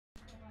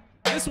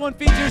This one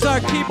features our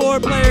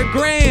keyboard player,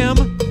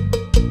 Graham,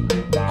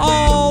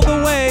 all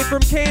the way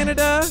from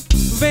Canada,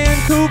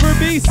 Vancouver,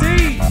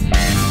 BC.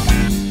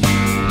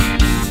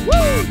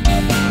 Woo!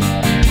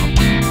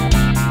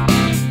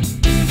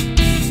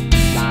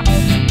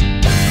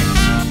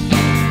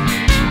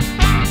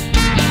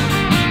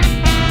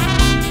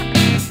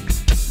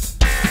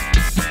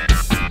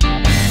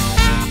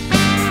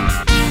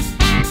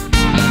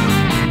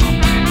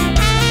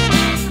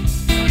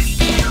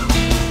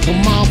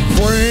 My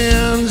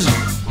friends,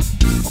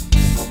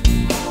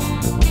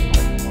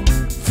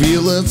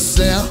 feeling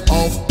set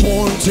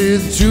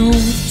appointed to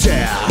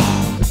tell.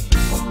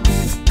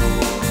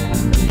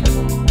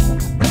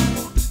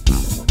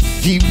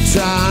 Keep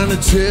trying to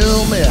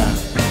tell me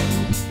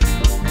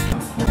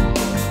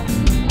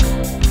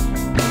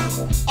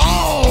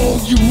all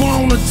you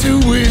wanna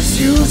do is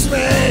use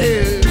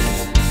me.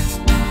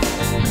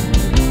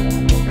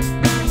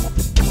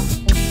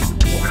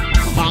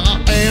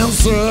 My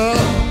answer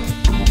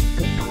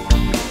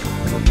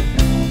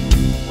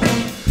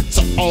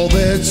all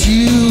that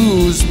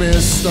use me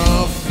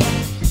stuff.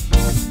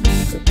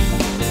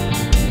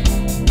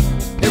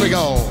 Here we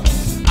go.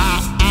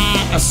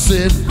 I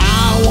said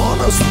I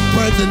wanna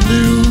spread the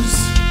news.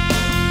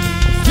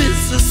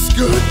 This is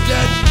good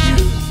that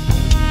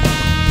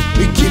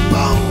you keep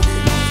on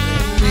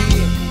using me.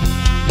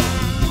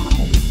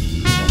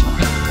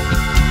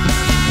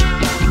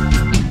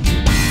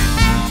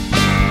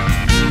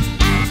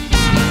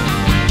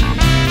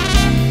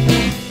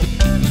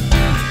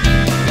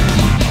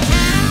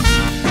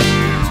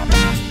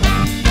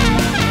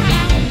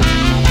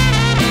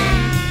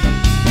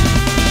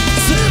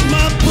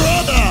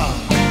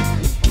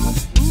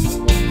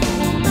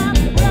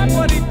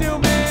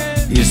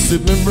 You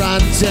sit me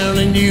right down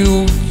and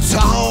you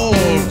talk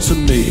to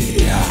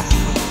me.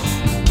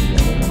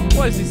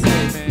 What does he say,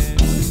 man?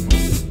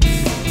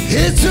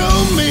 He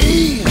told me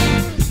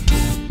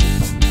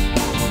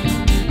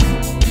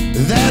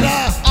that I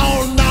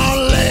ought not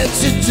let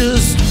you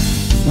just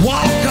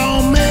walk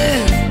on me.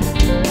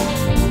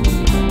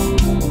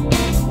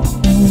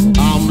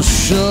 I'm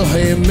sure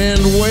he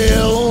meant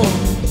well.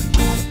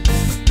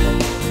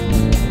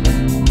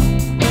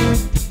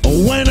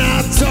 When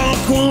I talk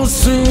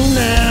once through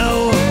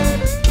now,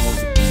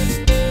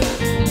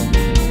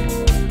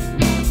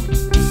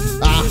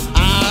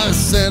 I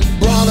said,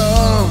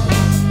 brother,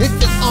 if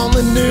you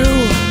only knew,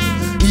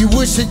 you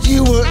wish that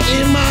you were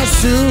in my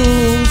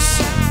shoes.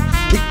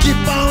 You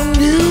keep on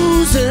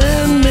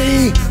using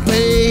me,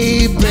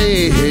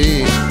 baby,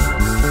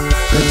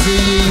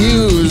 until you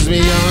use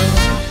me up.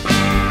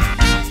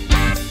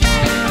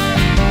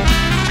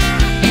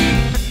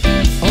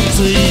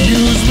 Until you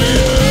use me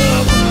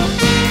up.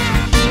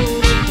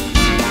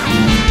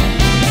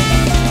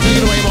 Take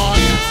it away, boy.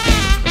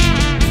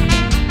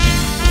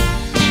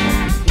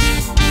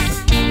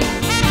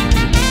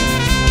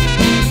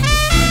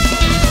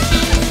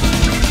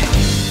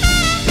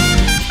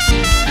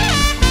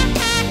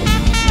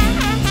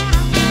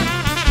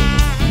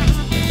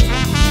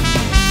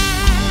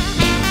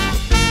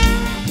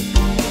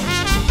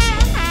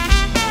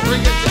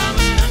 Bring it down.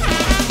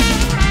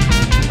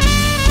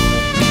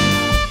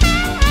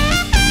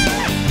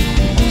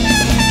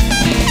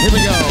 Here we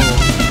go.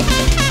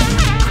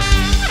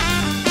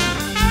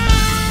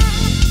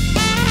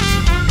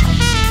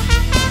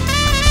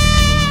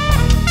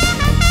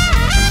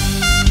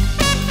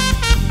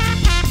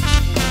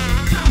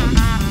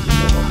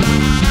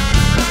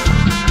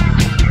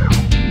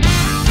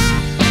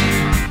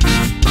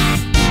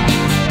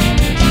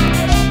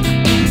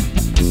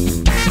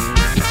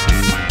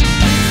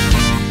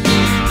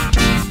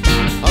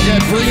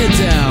 Bring it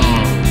down.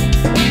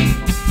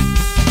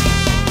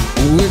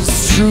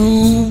 It's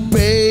true,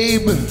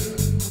 babe.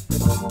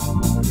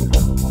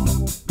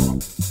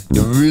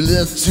 You really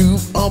have to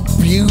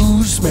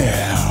abuse me.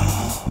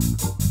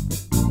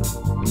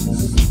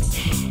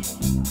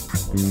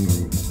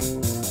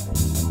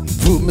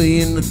 Put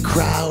me in the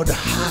crowd of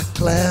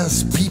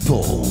high-class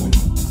people.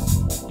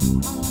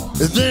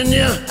 Then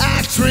you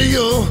act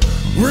real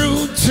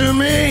rude to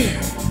me.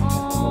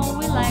 Oh,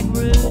 we like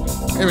rude.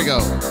 Here we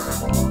go.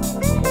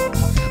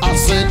 I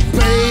said,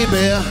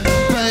 baby,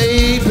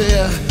 baby,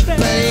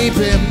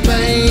 baby,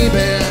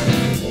 baby,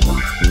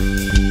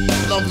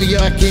 love you,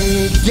 I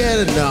can't get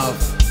enough.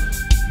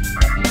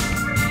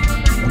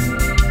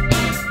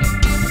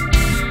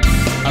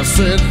 I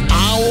said,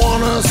 I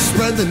wanna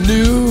spread the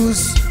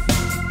news.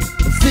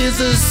 This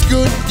is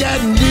good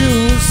getting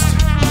used.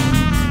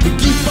 You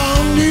keep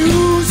on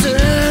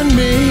using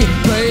me,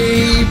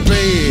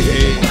 baby,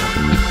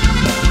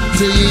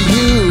 till you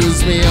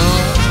use me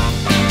up.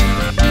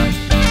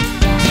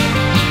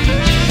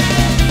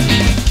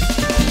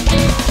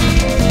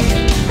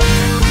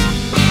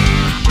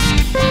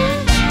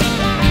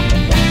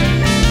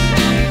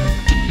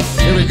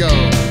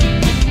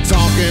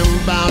 Talking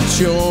about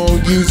your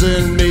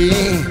using me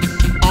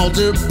all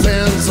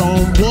depends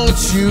on what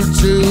you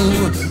do.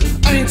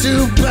 Ain't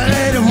too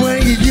bad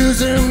when you're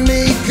using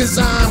me, 'cause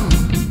I'm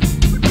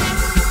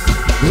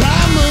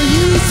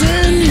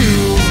using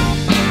you.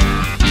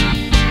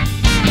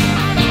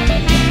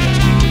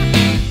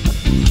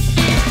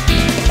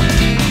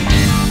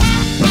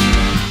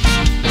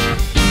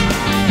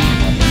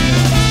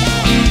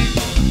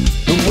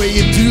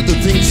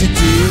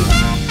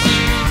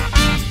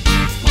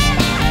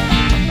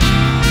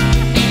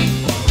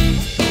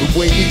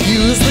 way you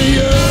usually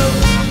are.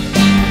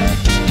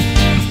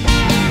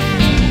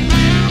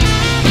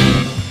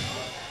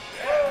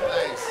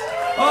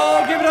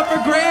 Oh, give it up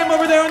for Graham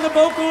over there on the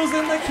vocals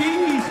and the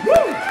keys.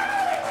 Woo!